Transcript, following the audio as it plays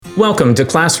Welcome to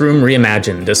Classroom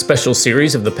Reimagined, a special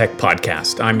series of the Peck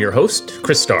podcast. I'm your host,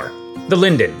 Chris Starr. The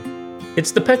Linden.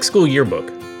 It's the Peck School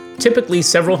yearbook. Typically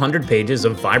several hundred pages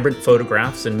of vibrant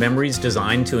photographs and memories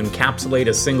designed to encapsulate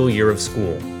a single year of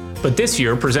school. But this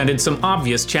year presented some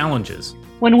obvious challenges.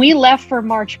 When we left for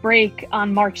March break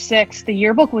on March 6th, the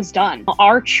yearbook was done.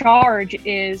 Our charge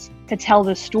is to tell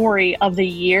the story of the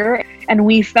year, and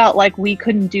we felt like we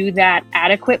couldn't do that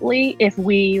adequately if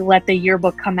we let the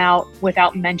yearbook come out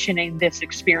without mentioning this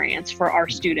experience for our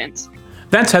students.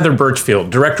 That's Heather Birchfield,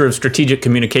 Director of Strategic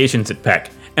Communications at Peck,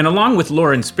 and along with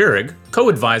Lauren Spierig,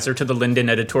 co-advisor to the Linden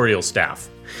editorial staff.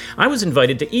 I was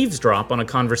invited to eavesdrop on a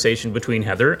conversation between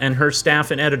Heather and her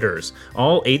staff and editors,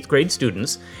 all 8th grade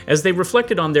students, as they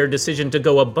reflected on their decision to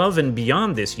go above and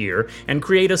beyond this year and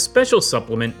create a special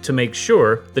supplement to make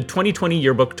sure the 2020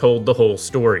 yearbook told the whole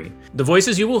story. The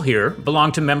voices you will hear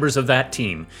belong to members of that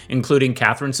team, including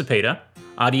Catherine Cepeda,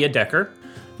 Adia Decker,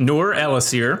 Noor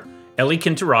El-Asir, Ellie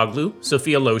Kintaroglu,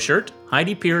 Sophia Lowshirt,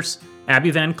 Heidi Pierce,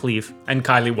 Abby Van Cleef, and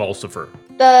Kylie Walsifer.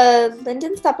 The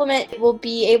Linden supplement will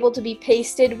be able to be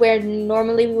pasted where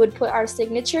normally we would put our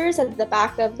signatures at the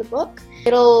back of the book.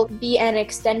 It'll be an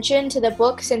extension to the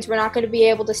book since we're not going to be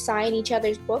able to sign each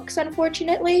other's books,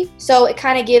 unfortunately. So it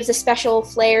kind of gives a special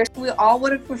flair. We all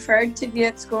would have preferred to be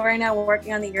at school right now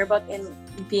working on the yearbook and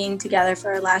being together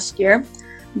for our last year,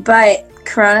 but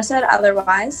Corona said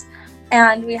otherwise,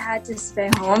 and we had to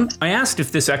stay home. I asked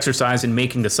if this exercise in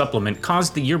making the supplement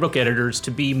caused the yearbook editors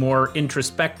to be more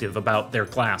introspective about their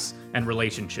class and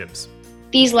relationships.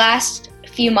 These last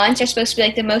few months are supposed to be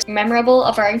like the most memorable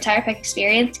of our entire Peck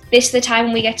experience. This is the time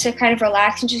when we get to kind of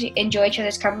relax and just enjoy each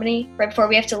other's company right before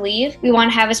we have to leave. We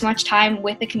want to have as much time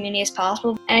with the community as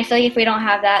possible. And I feel like if we don't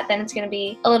have that, then it's going to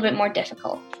be a little bit more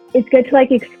difficult. It's good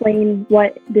to explain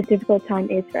what this difficult time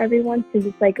is for everyone, since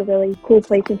it's a really cool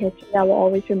place in history that we'll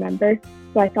always remember.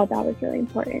 So I thought that was really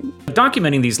important.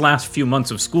 Documenting these last few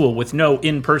months of school with no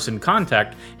in-person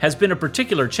contact has been a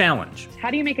particular challenge.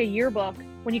 How do you make a yearbook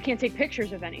when you can't take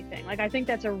pictures of anything? I think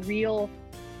that's a real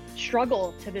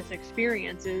struggle to this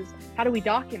experience is how do we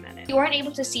document it? We weren't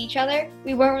able to see each other.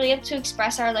 We weren't really able to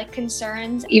express our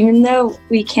concerns. Even though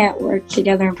we can't work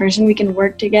together in person, we can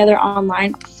work together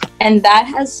online. And that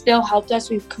has still helped us.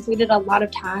 We've completed a lot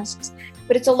of tasks.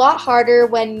 But it's a lot harder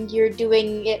when you're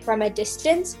doing it from a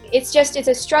distance. It's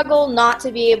a struggle not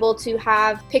to be able to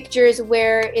have pictures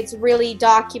where it's really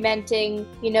documenting,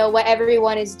 what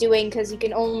everyone is doing because you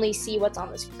can only see what's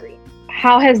on the screen.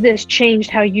 How has this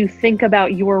changed how you think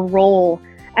about your role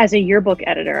as a yearbook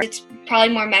editor? It's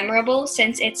probably more memorable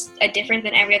since it's different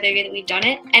than every other year that we've done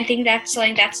it. I think that's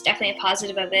something that's definitely a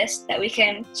positive of this, that we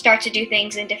can start to do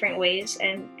things in different ways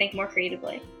and think more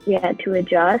creatively. We had to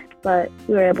adjust, but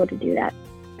we were able to do that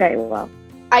very well.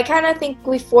 I kind of think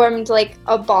we formed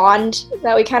a bond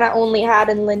that we kind of only had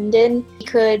in Linden. We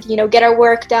could, get our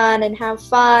work done and have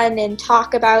fun and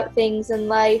talk about things in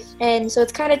life. And so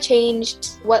it's kind of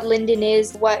changed what Linden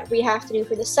is, what we have to do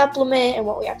for the supplement and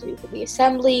what we have to do for the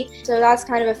assembly. So that's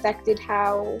kind of affected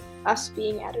how us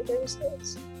being editors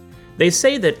is. They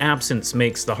say that absence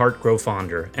makes the heart grow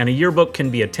fonder, and a yearbook can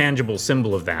be a tangible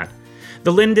symbol of that.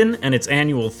 The Linden and its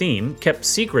annual theme, kept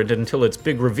secret until its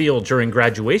big reveal during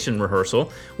graduation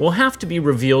rehearsal, will have to be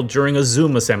revealed during a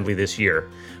Zoom assembly this year.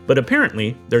 But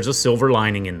apparently, there's a silver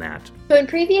lining in that. So in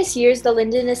previous years, the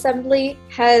Linden assembly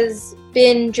has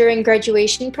been during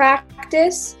graduation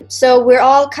practice. So we're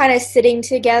all kind of sitting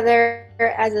together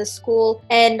as a school,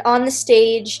 and on the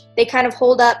stage, they kind of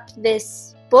hold up this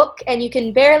book and you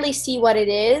can barely see what it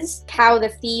is, how the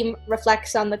theme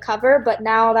reflects on the cover, but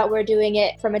now that we're doing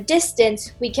it from a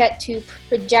distance, we get to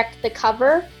project the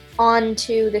cover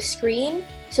onto the screen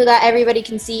so that everybody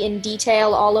can see in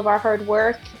detail all of our hard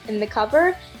work in the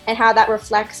cover and how that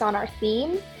reflects on our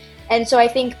theme. And so I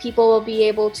think people will be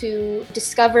able to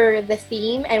discover the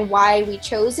theme and why we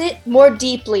chose it more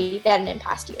deeply than in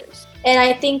past years. And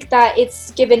I think that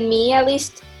it's given me, at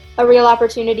least, a real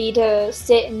opportunity to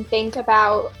sit and think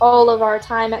about all of our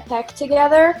time at Peck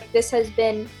together. This has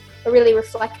been a really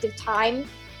reflective time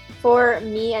for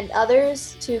me and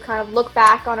others to kind of look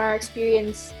back on our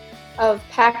experience of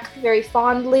Peck very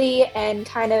fondly and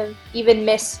kind of even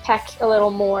miss Peck a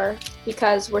little more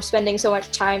because we're spending so much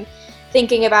time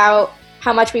thinking about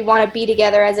how much we want to be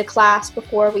together as a class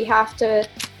before we have to,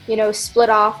 split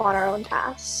off on our own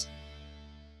paths.